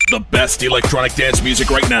The best electronic dance music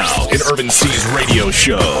right now in Irvin C's radio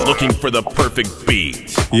show. Looking for the perfect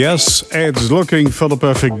beat. Yes, it's looking for the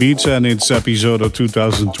perfect beat, and it's episode of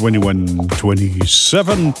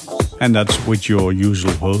 2021-27. And that's with your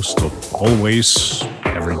usual host of always,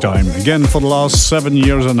 every time. Again, for the last 7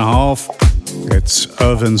 years and a half, it's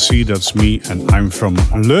Irvin C, that's me, and I'm from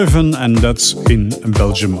Leuven, and that's in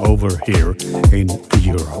Belgium over here in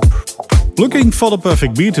Europe. Looking for the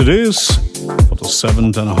perfect beat it is. For the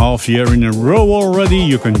 7.5 year in a row already.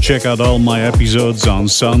 You can check out all my episodes on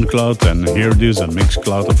SoundCloud and hear this on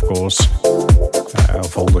Mixcloud, of course,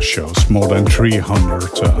 of all the shows. More than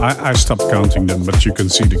 300. I stopped counting them, but you can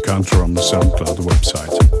see the counter on the SoundCloud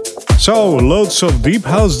website. So, loads of deep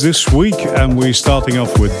house this week, and we're starting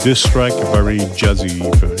off with this track, a very jazzy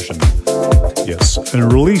version. Yes,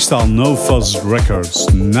 and released on No Fuzz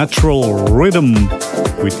Records, Natural Rhythm,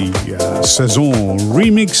 with the Saison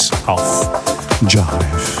remix of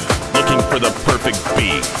Jive. Looking for the perfect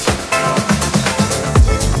beat.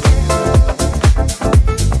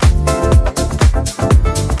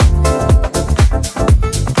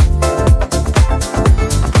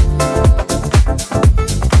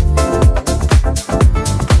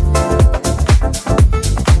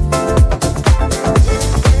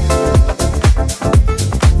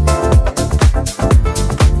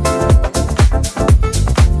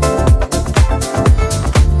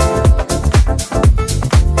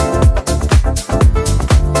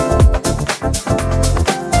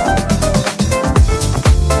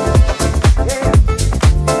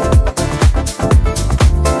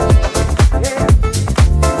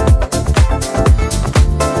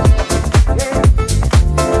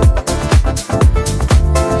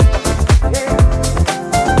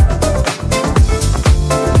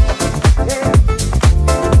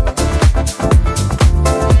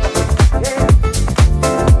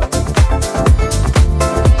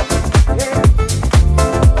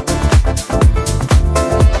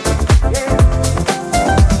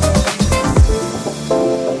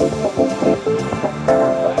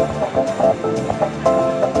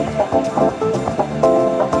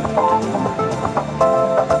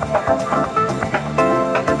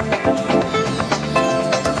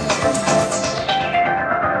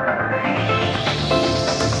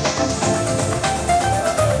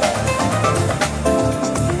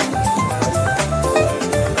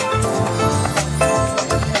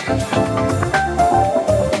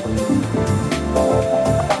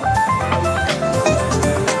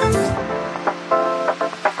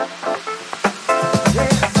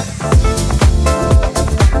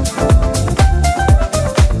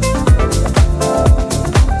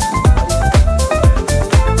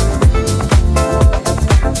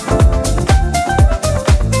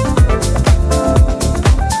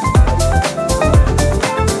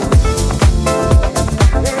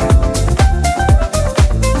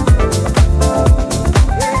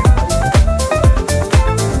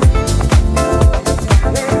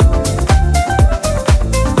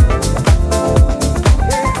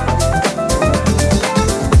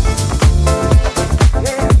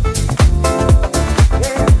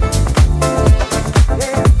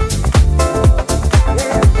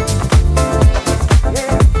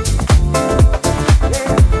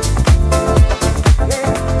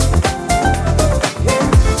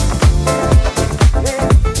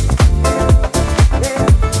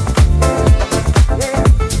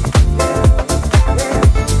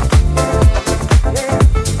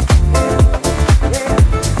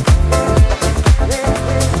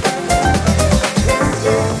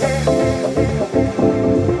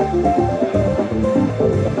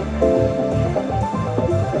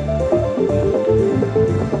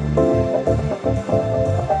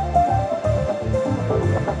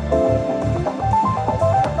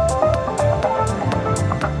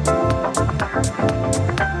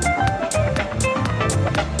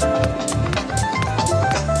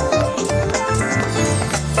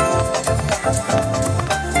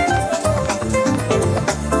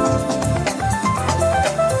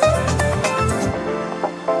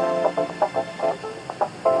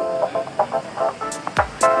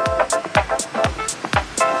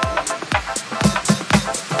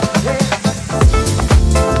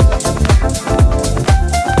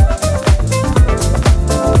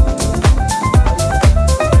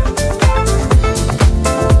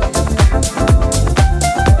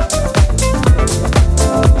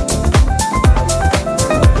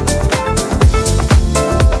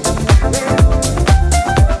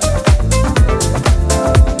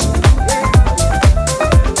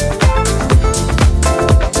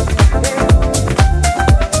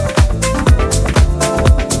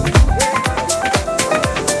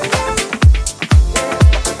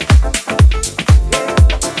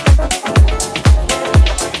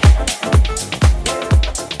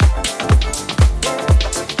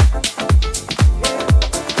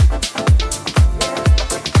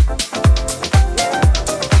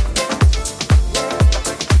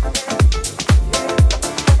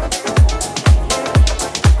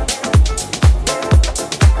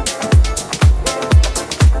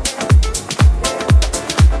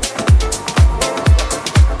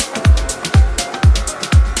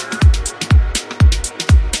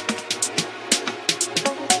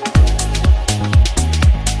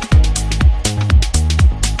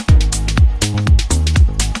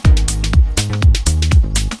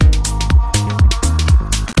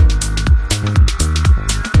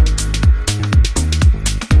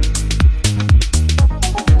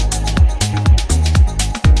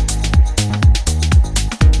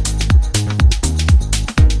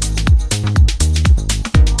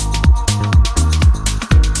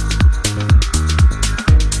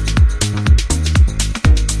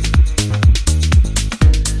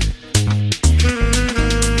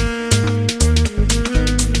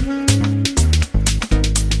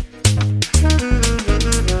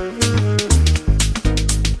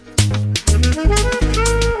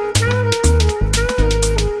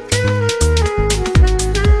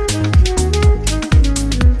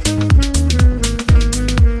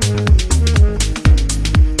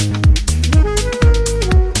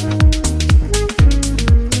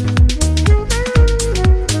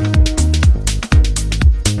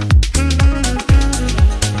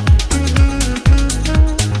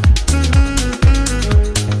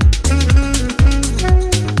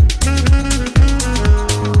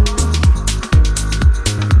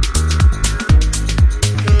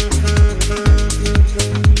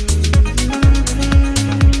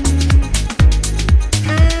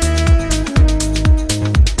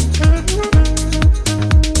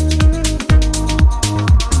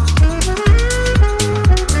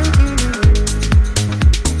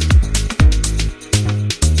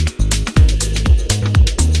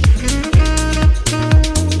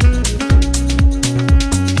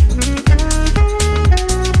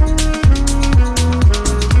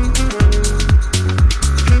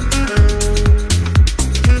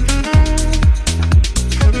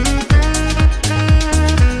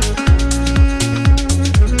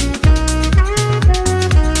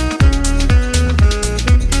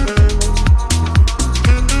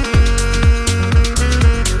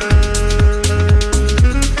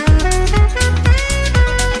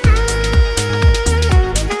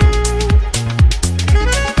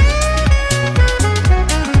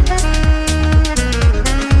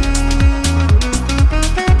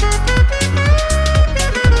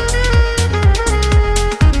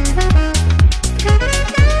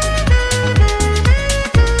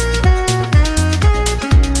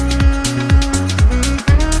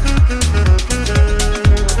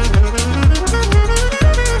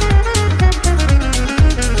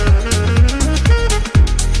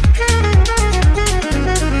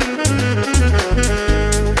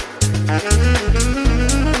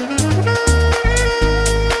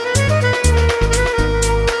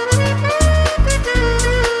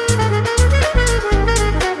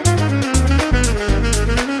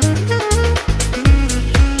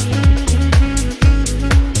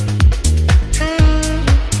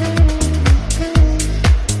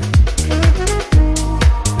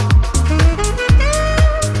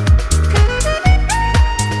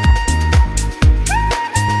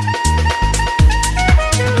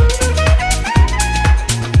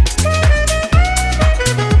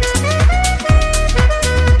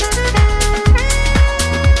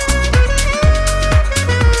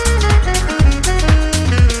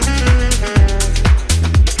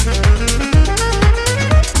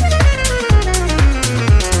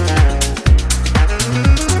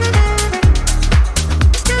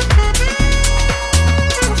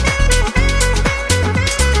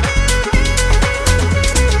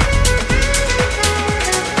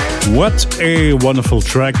 What a wonderful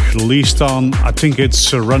track, released on, I think it's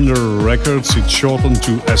Surrender Records. It's shortened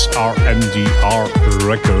to SRNDR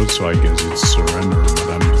Records, so I guess it's Surrender, but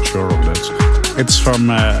I'm not sure of that. It's from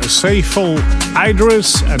Sayful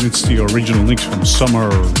Idris, and it's the original mix from Summer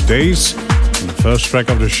Days. And the first track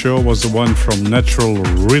of the show was the one from Natural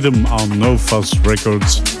Rhythm on No Fuss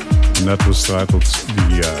Records, and that was titled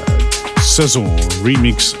the Saison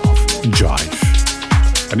remix of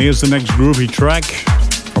Jive. And here's the next groovy track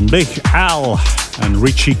from Big Al and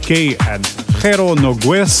Richie K and Jero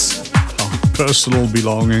Noguez, Personal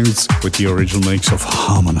Belongings, with the original mix of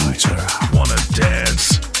Harmonizer. Wanna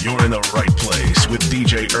dance? You're in the right place with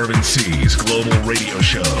DJ Irvin C's Global Radio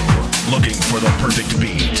Show. Looking for the perfect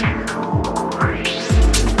beat.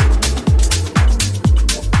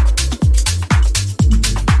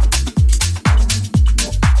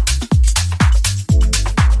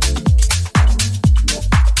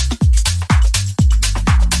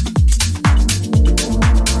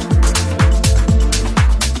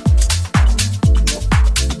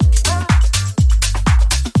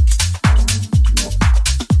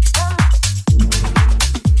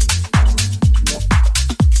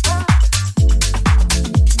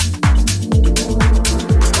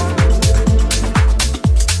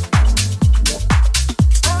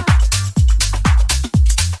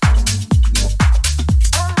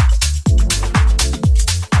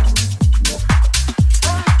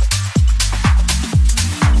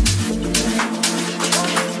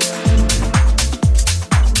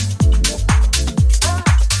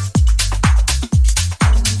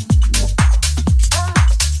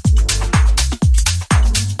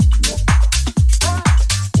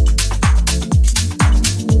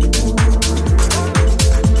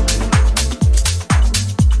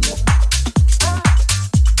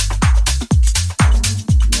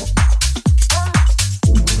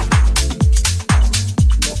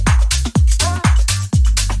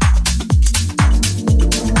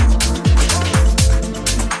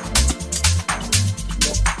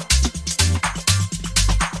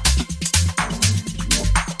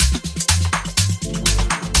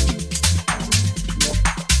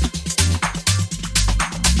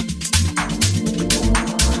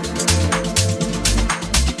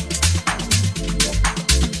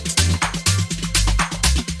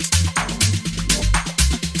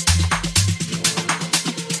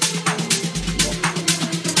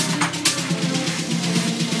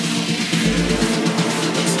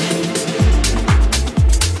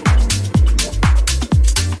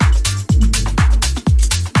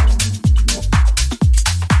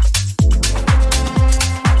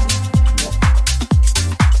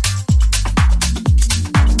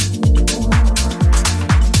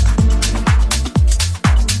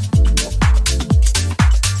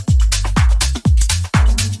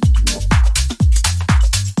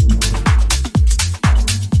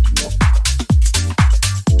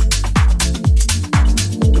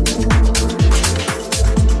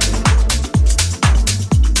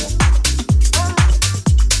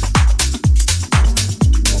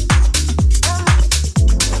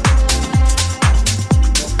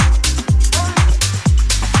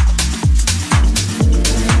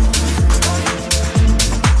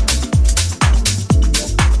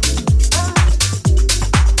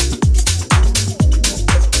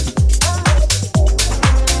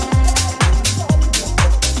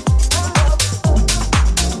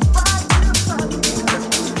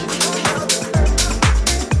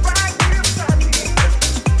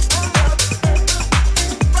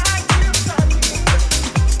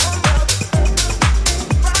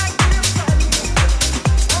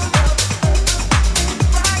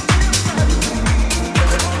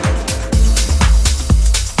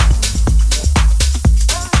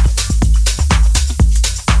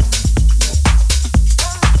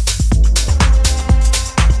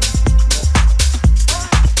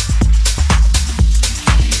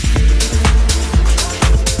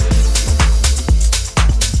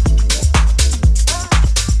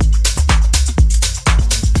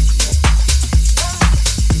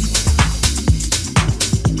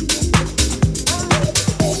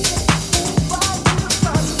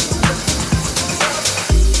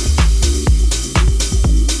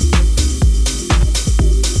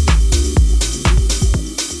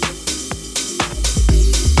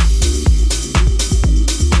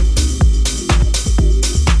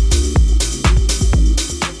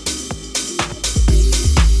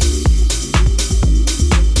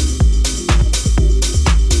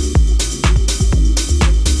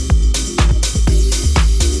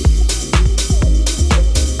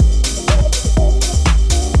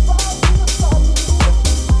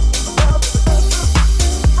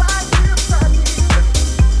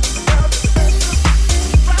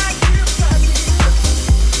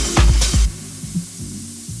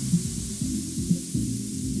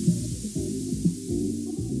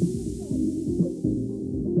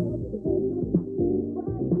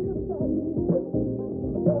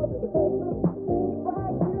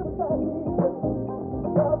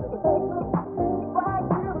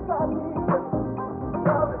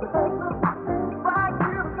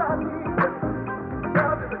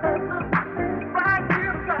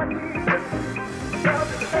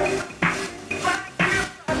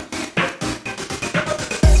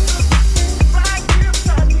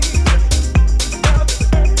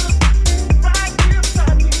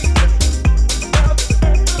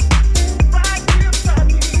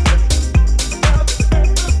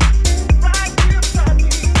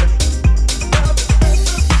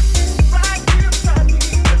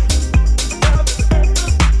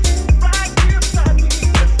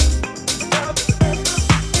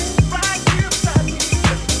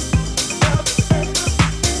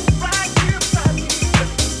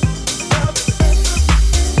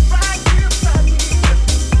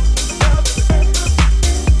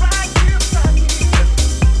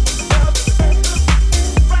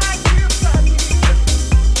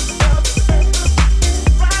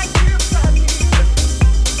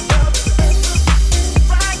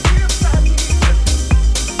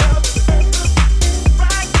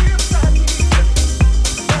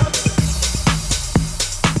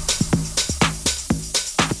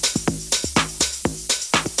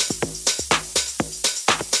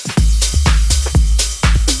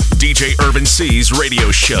 DJ Irvin C's radio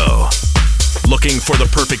show. Looking for the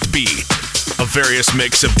perfect beat? A various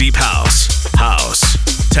mix of deep house, house,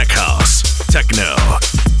 tech house, techno,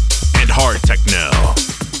 and hard techno.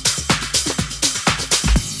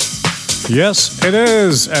 Yes, it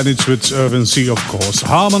is, and it's with Irvin C, of course.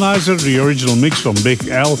 Harmonizer, the original mix from Big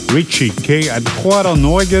L, Richie K, and Juan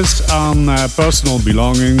Noigues on Personal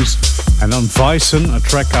Belongings. And on Vicen, a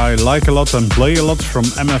track I like a lot and play a lot from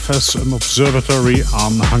MFS Observatory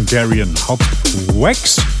on Hungarian Hot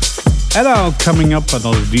Wax. And now coming up,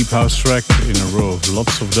 another deep house track in a row of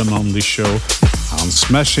lots of them on this show. On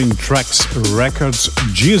Smashing Tracks Records,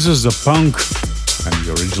 Jesus the Punk, and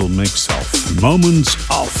the original mix of Moments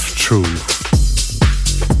of Truth.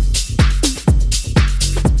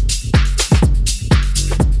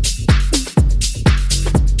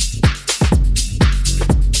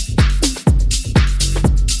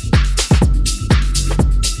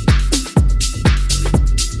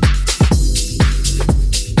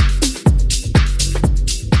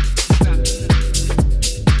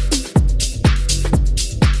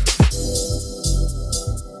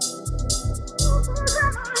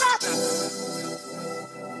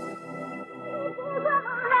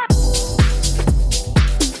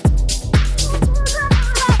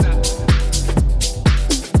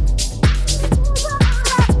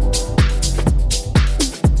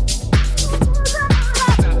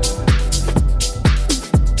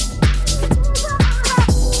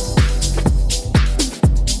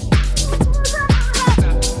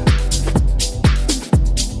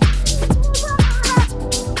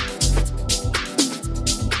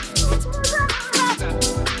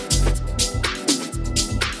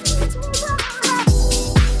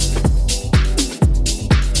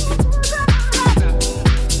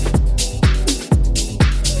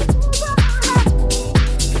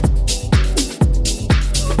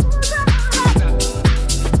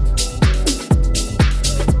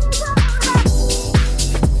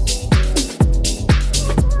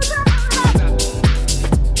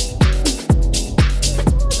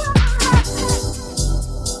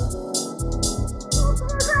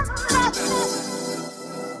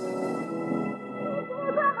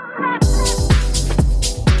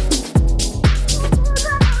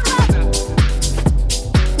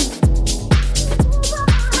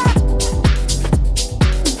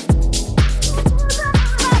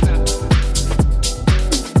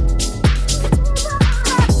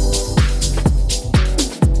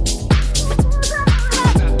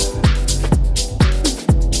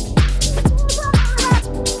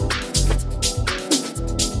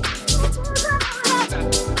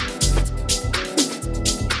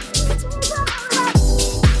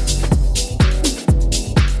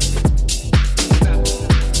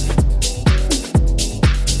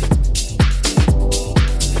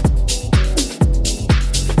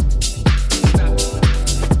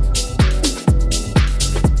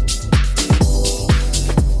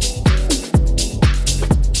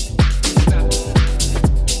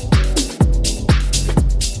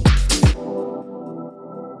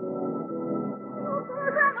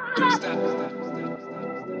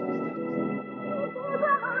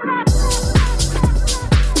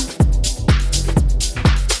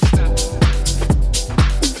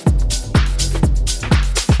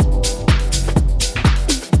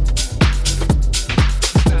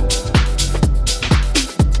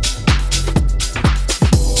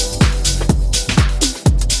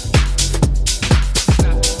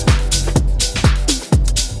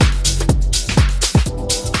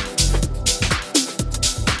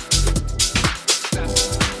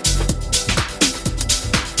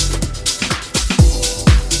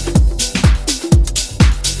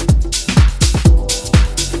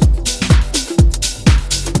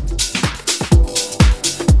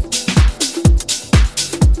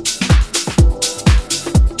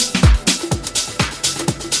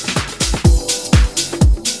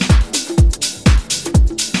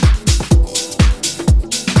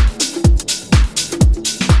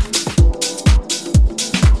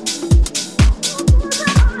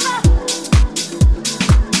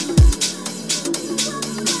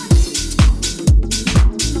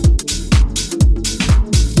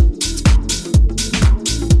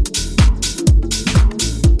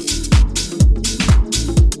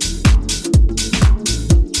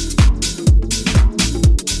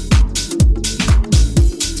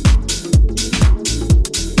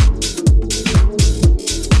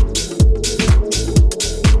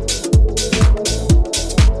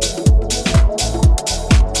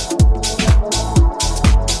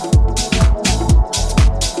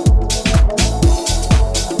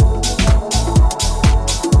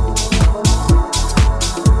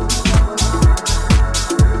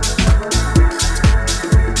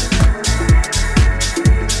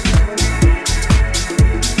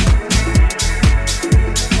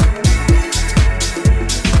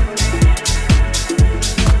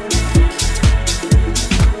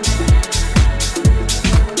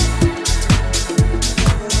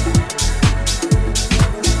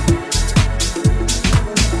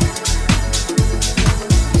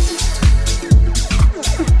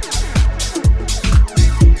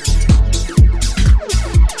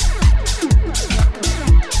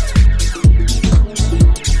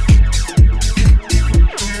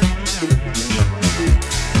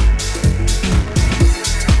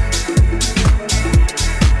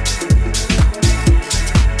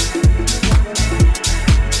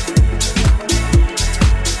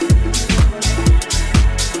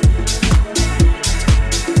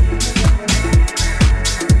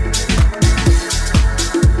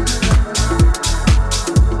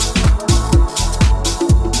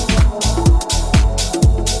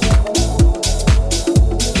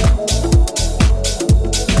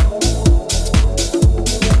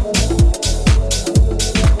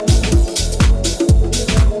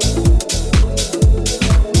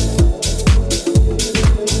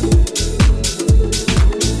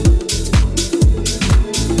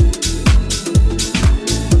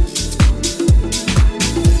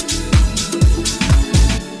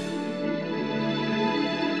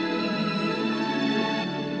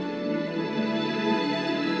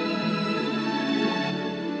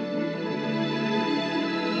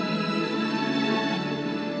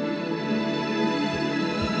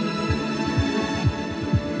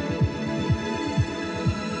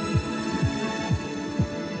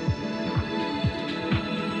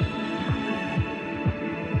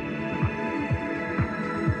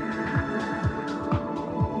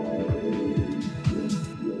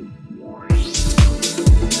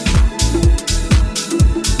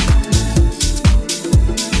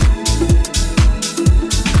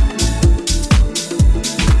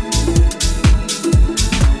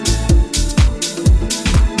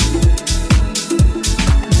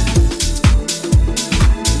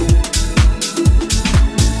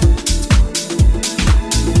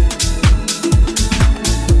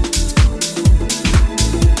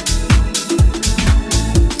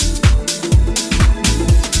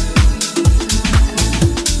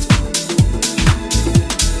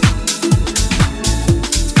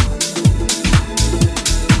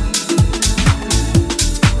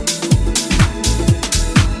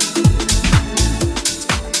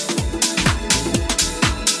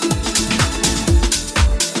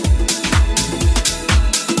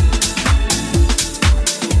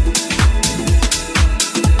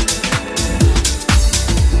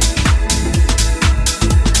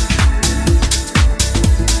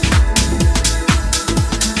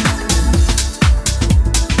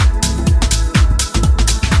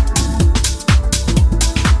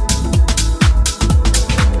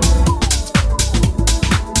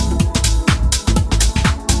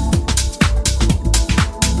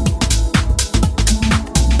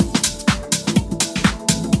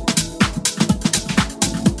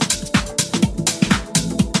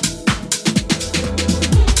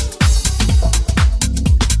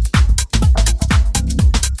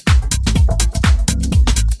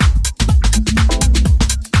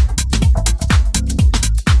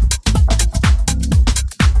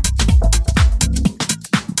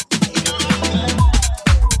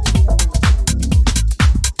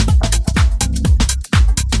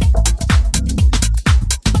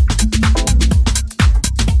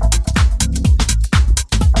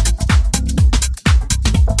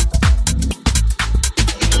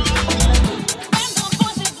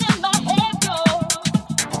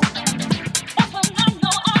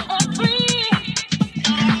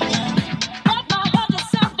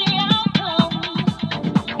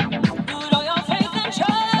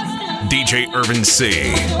 DJ Irvin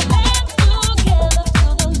C.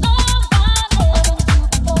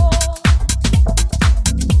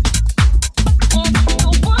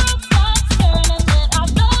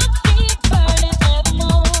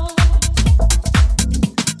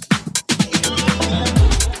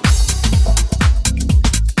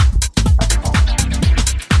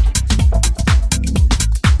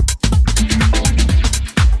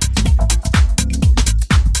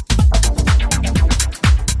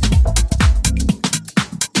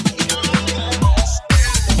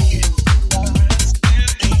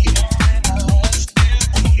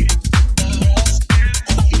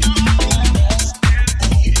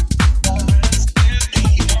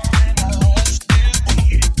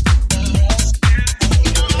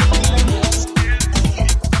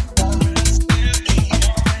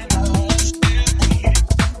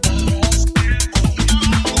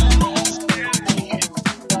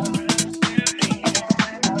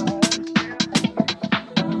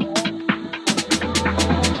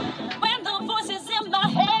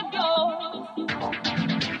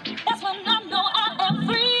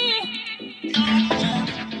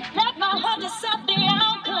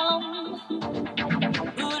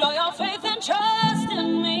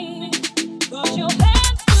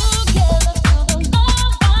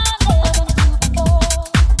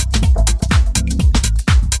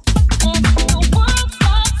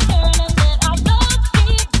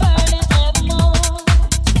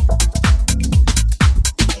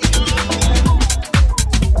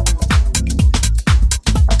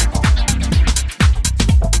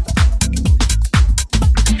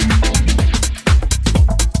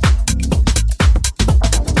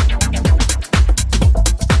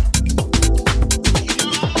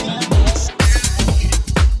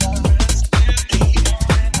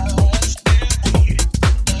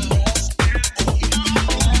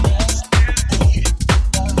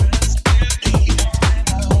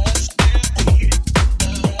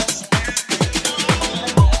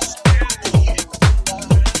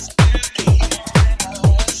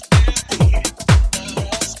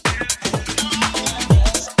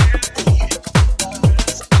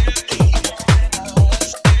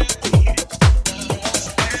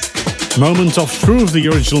 Moment of Truth, the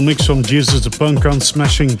original mix from Jesus the Punk on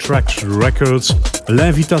Smashing Tracks Records.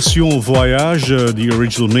 L'Invitation au Voyage, the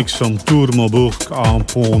original mix from Tour Maubourg on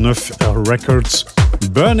Pont Neuf Records.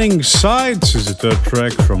 Burning Sides is the third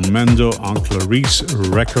track from Mendo on Clarice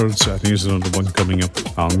Records. And here's another one coming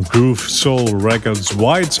up on Groove Soul Records.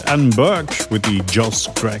 White and Birch with the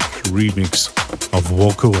Just Crack remix of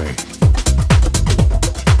Walk Away.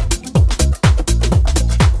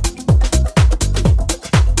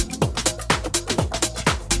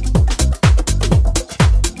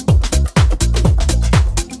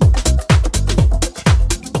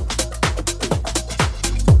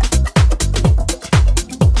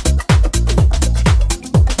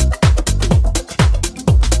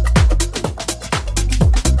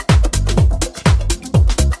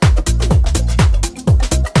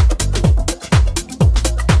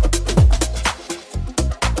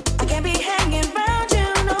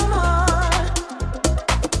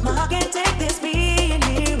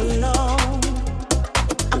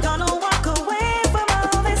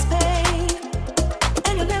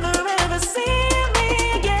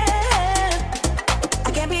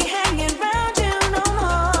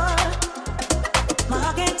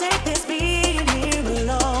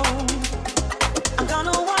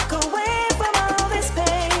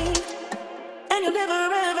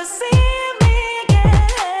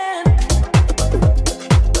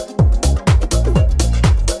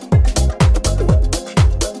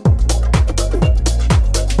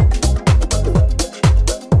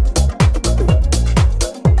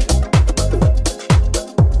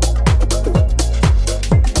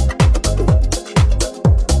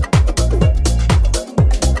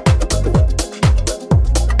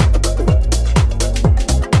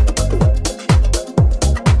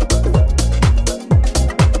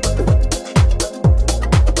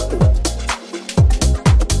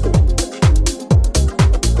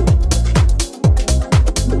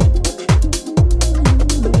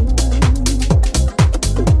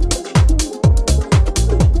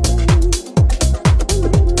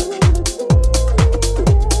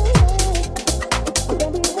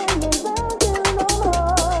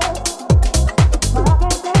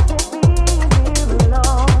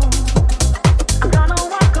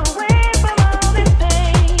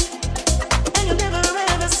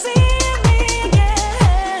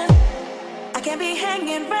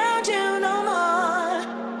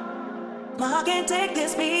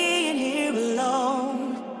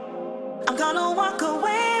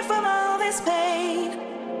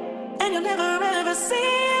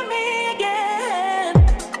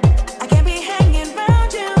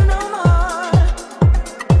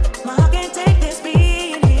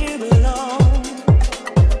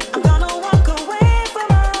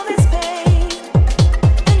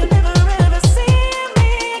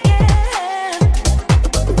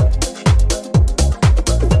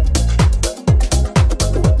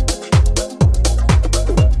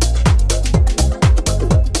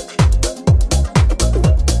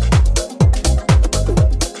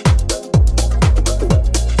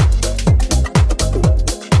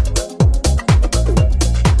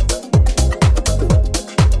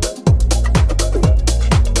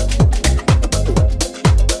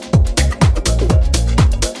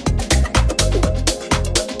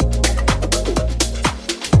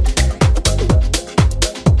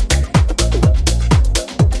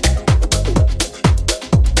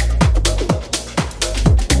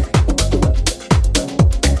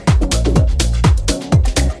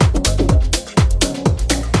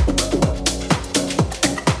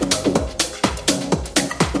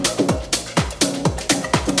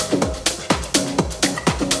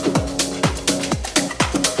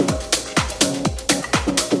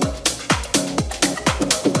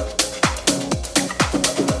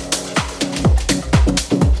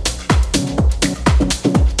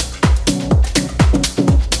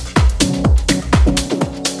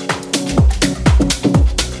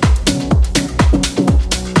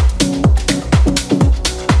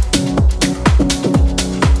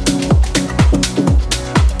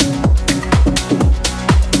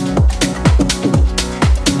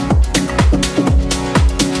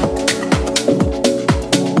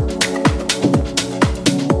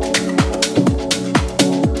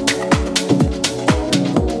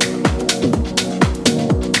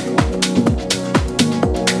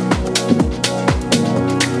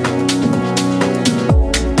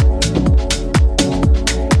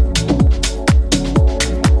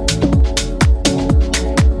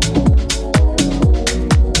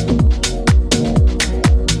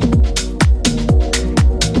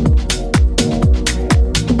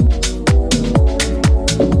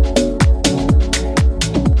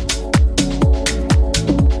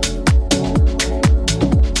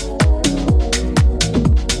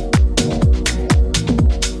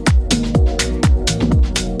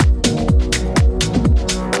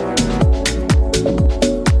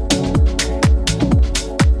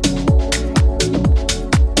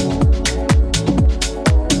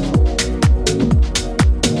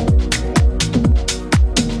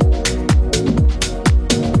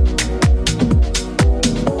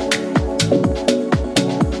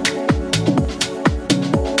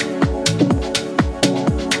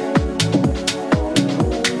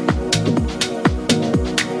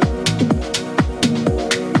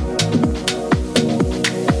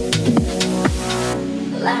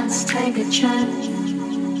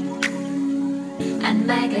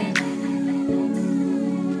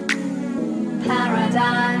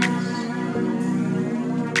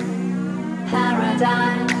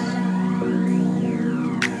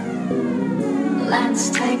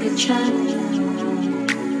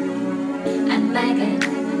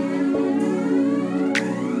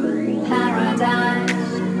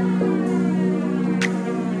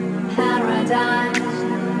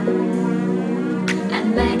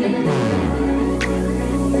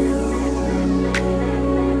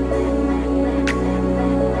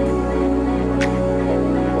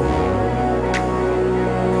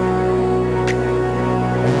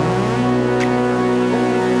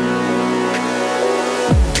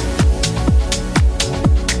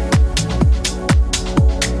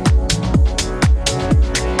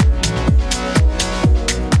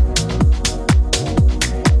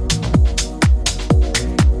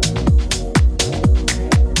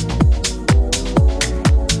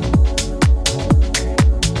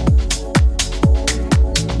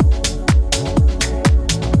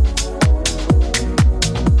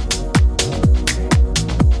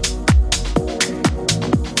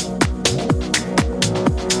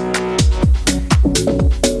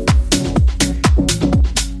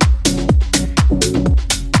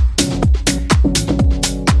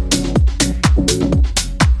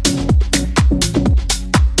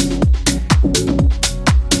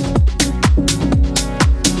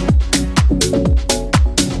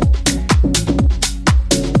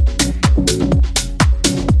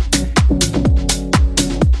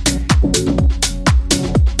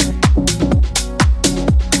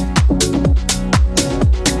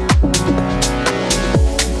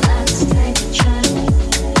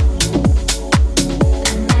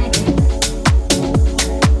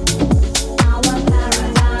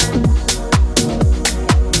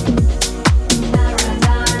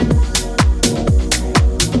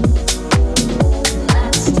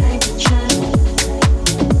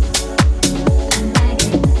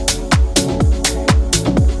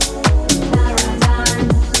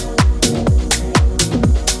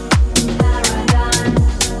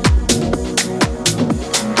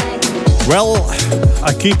 Well,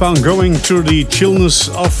 I keep on going through the chillness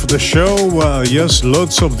of the show. Yes,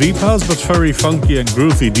 loads of deep house, but very funky and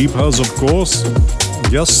groovy deep house, of course.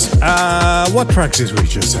 Yes. What tracks did we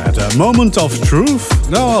just had? A Moment of Truth?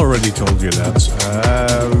 No, I already told you that.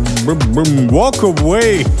 Walk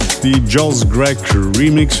Away, the Joss Gregg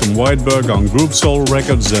remix from Whiteberg on Group Soul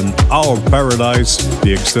Records, and Our Paradise,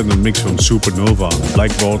 the extended mix from Supernova on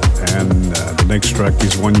Blackboard. And the next track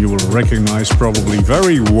is one you will recognize probably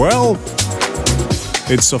very well.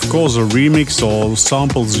 It's of course a remix or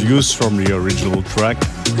samples used from the original track.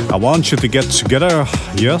 I Want You to Get Together.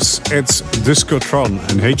 Yes, it's Discotron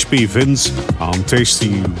and HP Vince on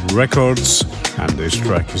Tasty Records. And this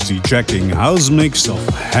track is the Jacking House mix of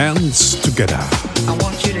Hands Together. I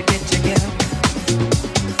want you to get together.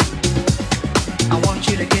 I want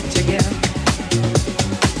you to get together.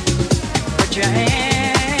 Put your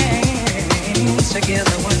hands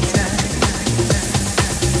together one time.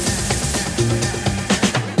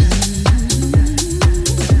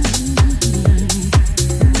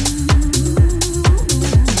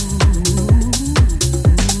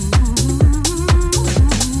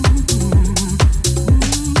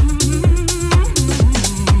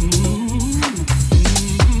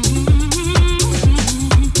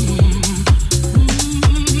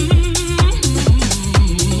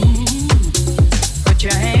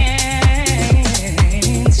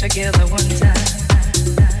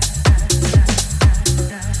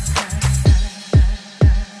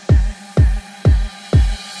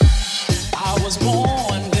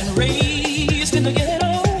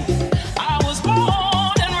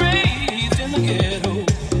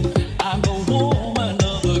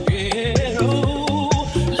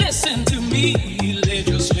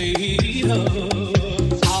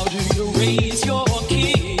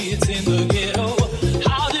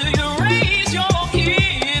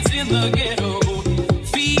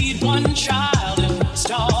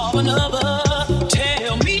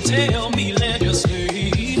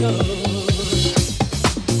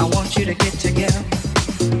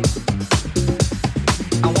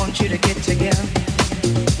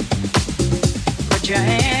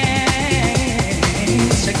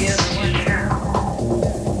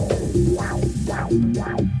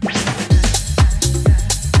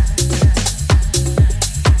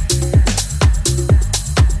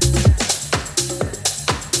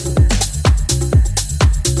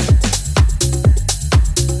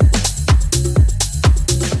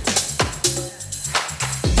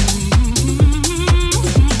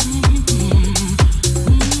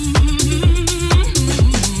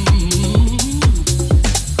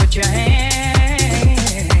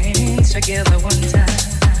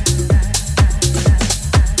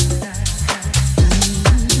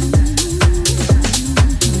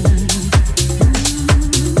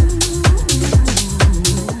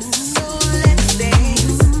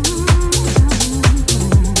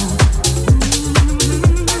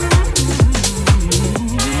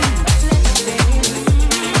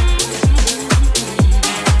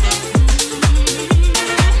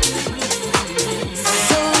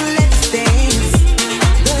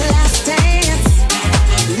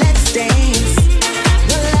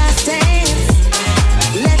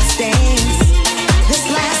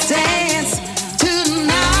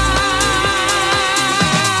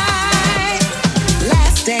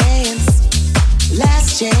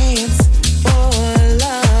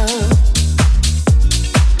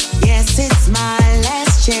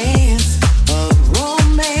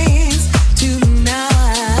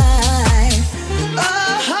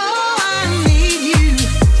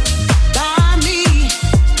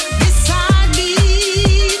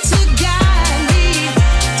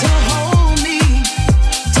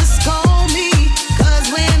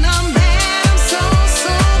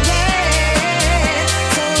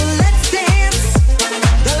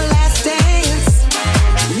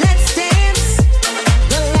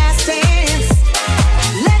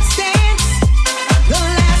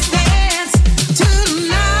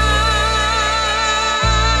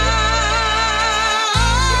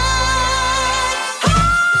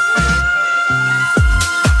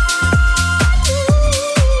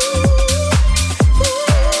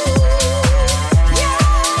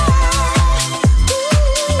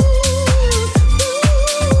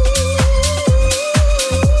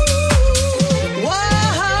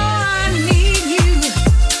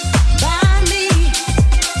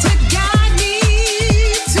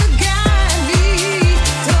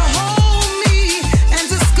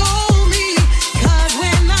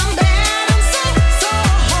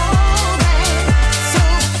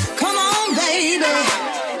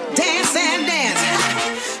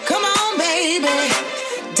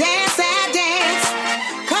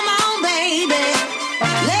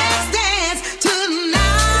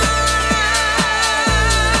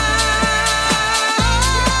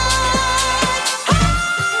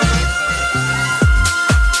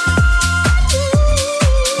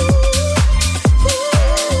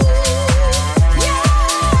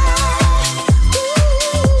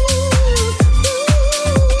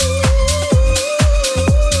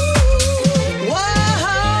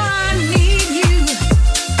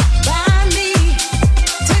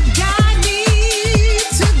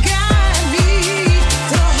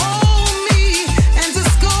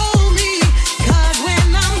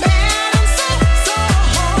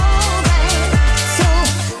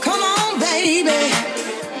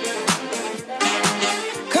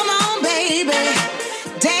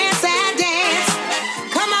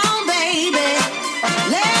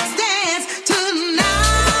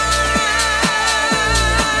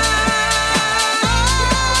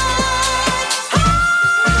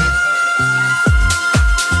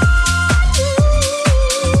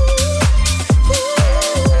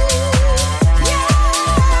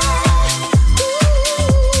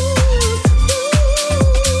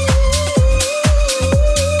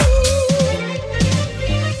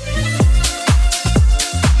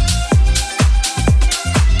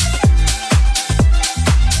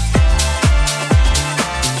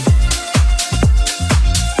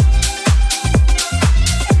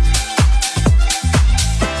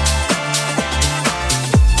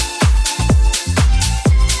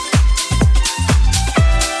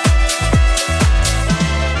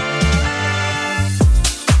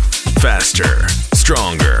 faster,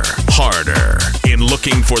 stronger, harder in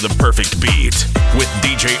Looking for the Perfect Beat with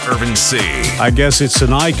DJ Irvin C. I guess it's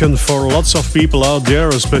an icon for lots of people out there,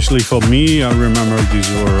 especially for me. I remember these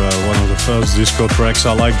were one of the first disco tracks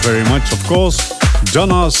I liked very much. Of course,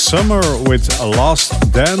 Donna Summer with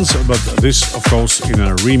Last Dance, but this, of course, in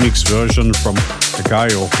a remix version from a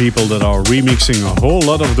guy or people that are remixing a whole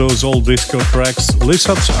lot of those old disco tracks.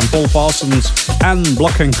 Lizards and Paul Parsons and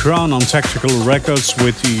Block and Crown on Tactical Records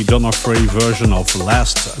with the Donna Frey version of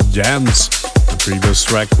Last Dance. The previous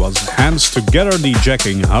track was Hands Together, the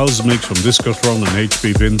Jacking House mix from Discotron and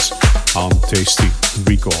HP Vince on Tasty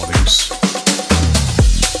Recordings.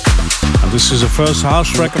 And this is the first house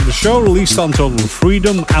track of the show, released on Total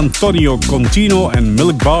Freedom. Antonio Contino and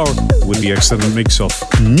Milk Bar with the extended mix of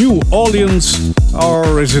New Orleans,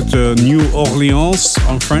 or is it New Orleans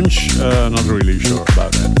on French? Not really sure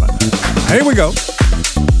about that, but here we go.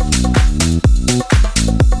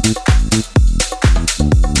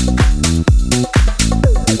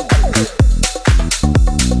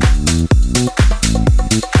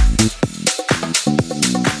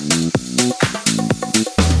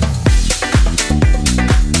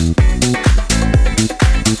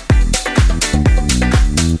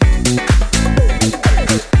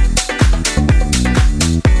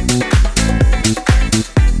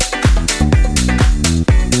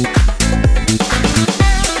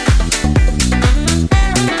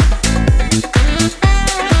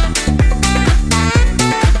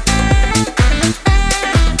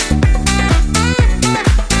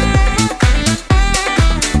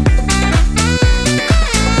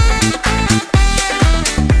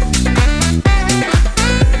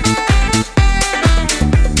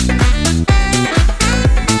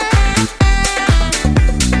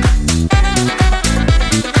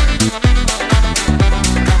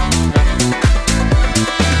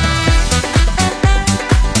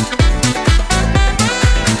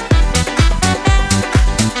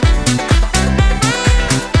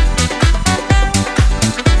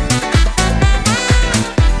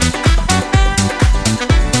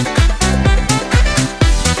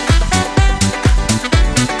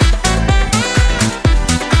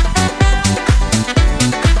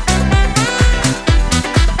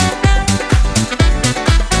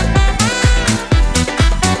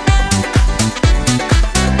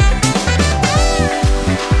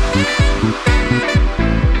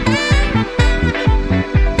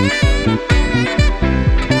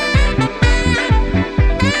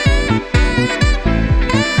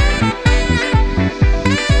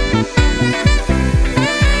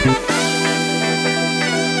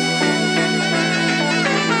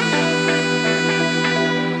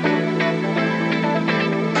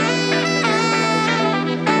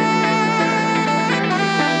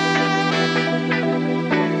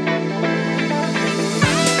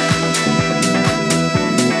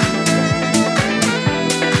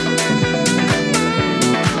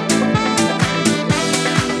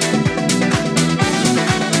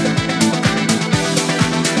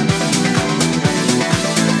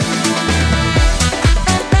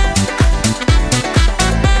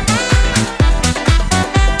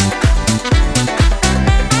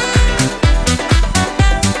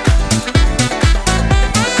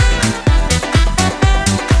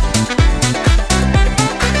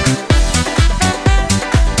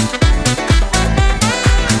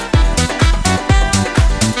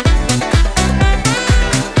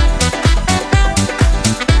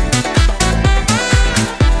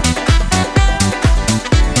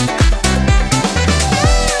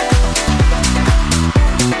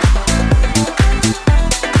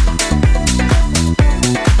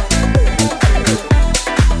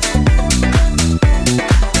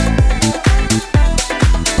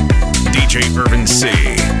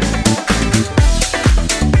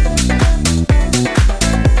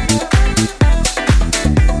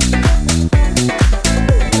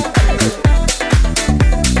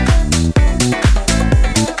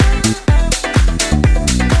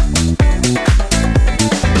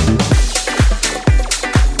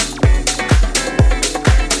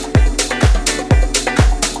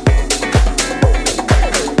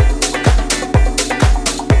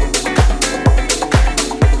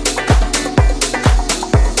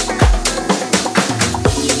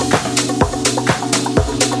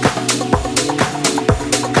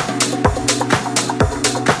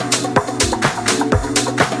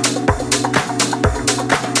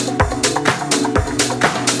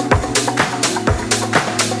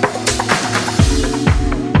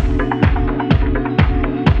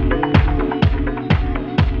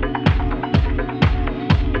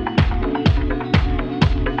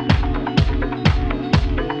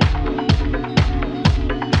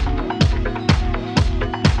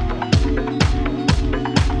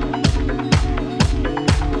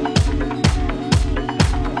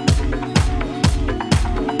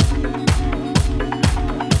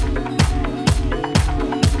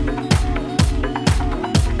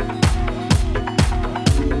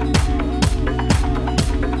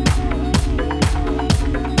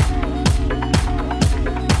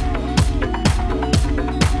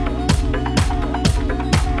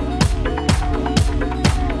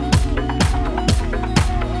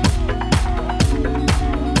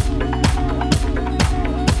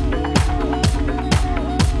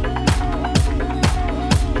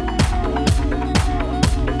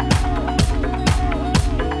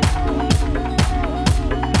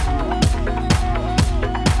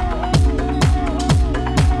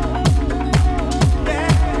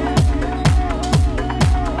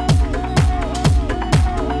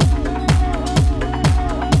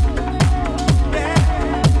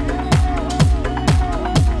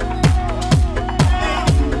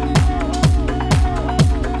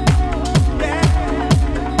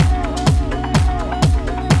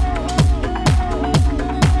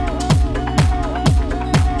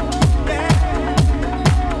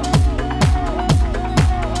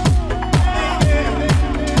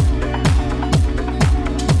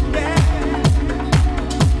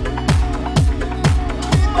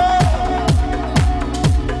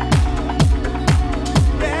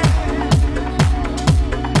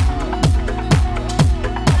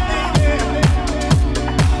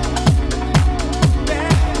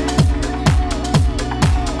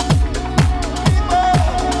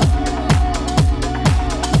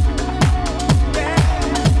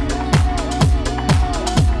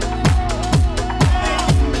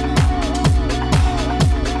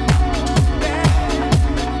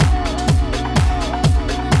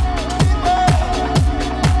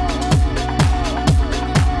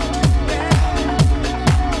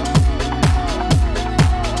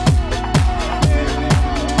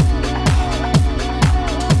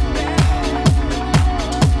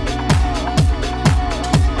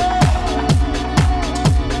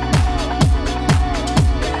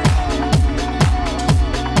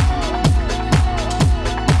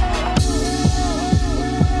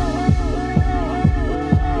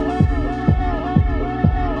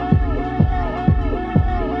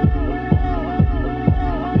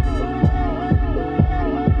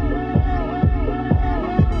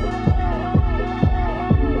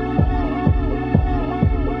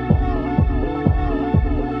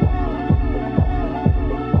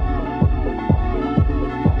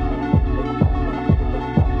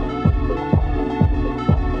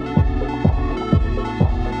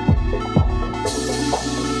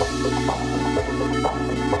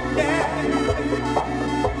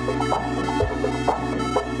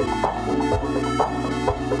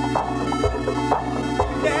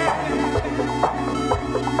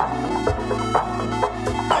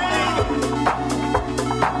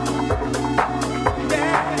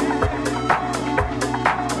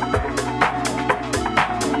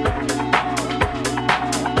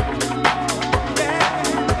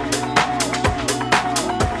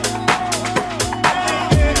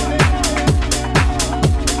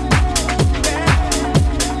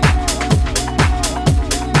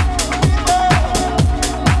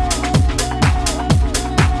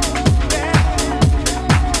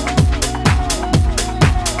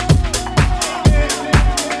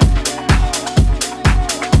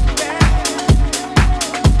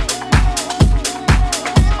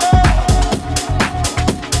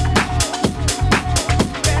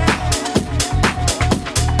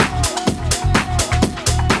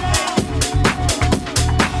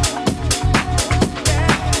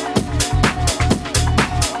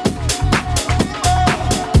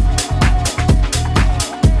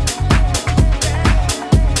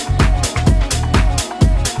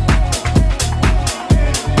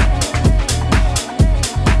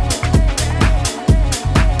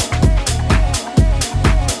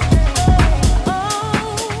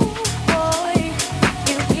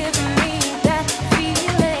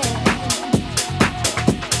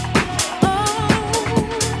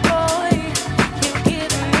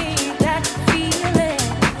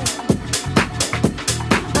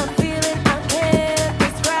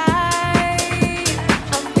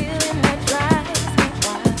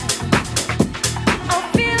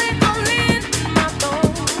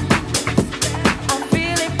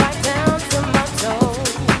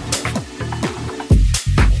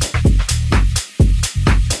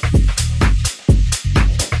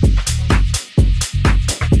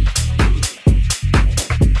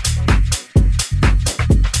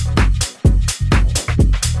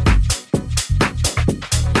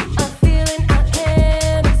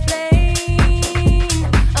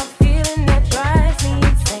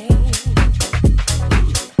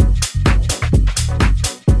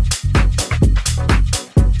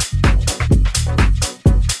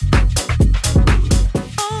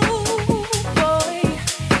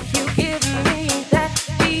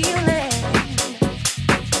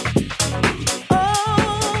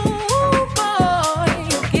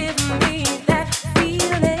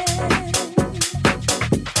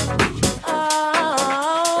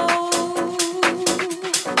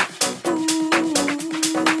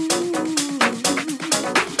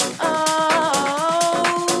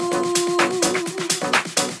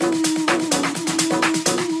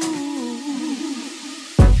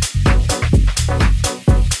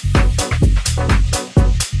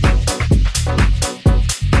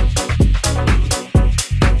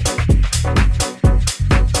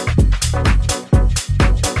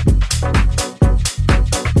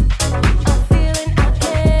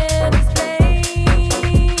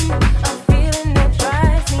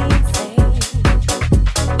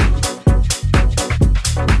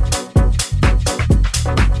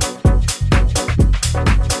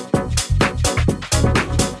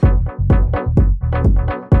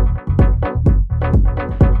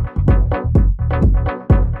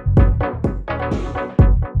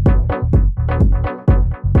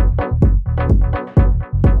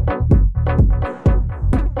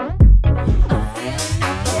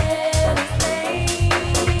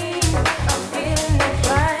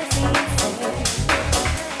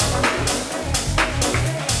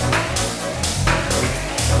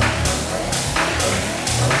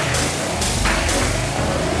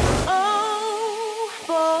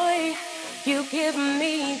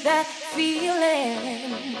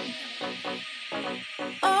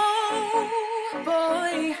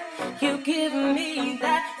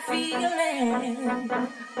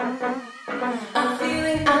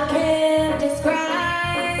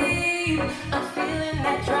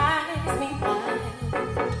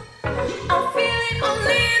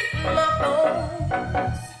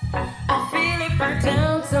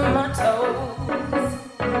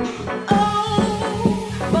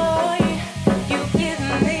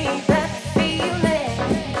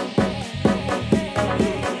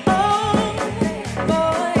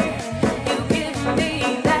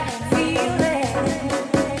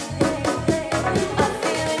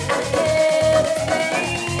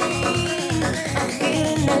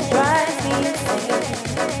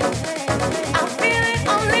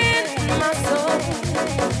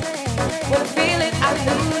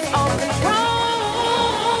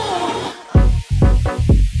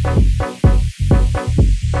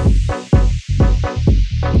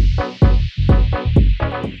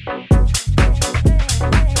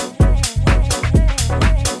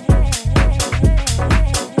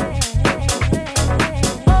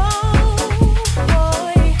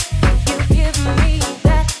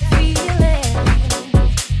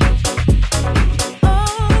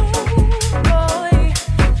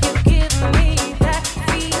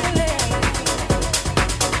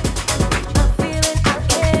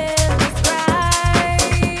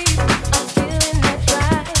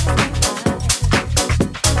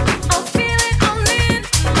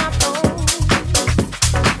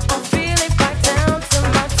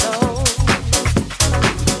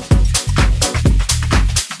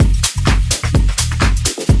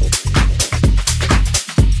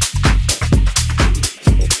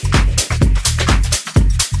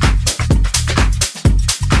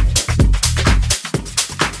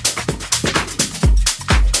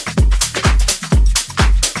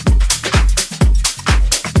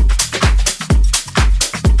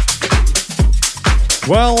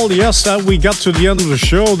 Well, yes, we got to the end of the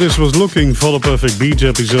show. This was Looking for the Perfect Beat,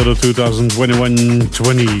 episode of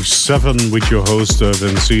 2021-27, with your host,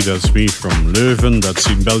 Vinci. That's me from Leuven, that's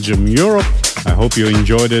in Belgium, Europe. I hope you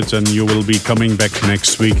enjoyed it, and you will be coming back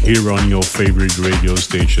next week here on your favorite radio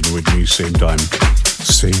station with me, same time,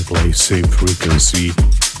 same place, same frequency.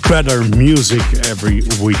 Better music every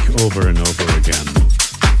week, over and over again.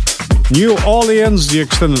 New Orleans, the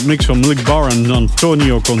extended mix from Lick Bar and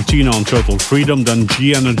Antonio Contino on Total Freedom. Then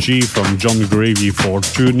G-Energy from John Gravy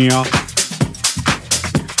Fortunia.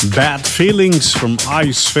 Bad Feelings from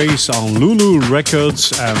Ice Face on Lulu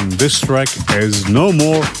Records. And this track is No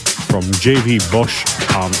More from JV Bosch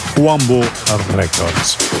on Huambo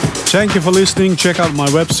Records. Thank you for listening. Check out my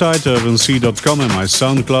website, irvinc.com, and my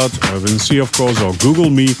SoundCloud, irvinc, of course, or Google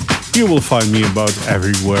me. You will find me about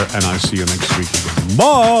everywhere, and I see you next week again.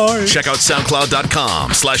 Bye! Check out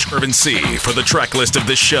soundcloud.com/IrvinC for the track list of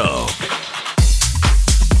this show.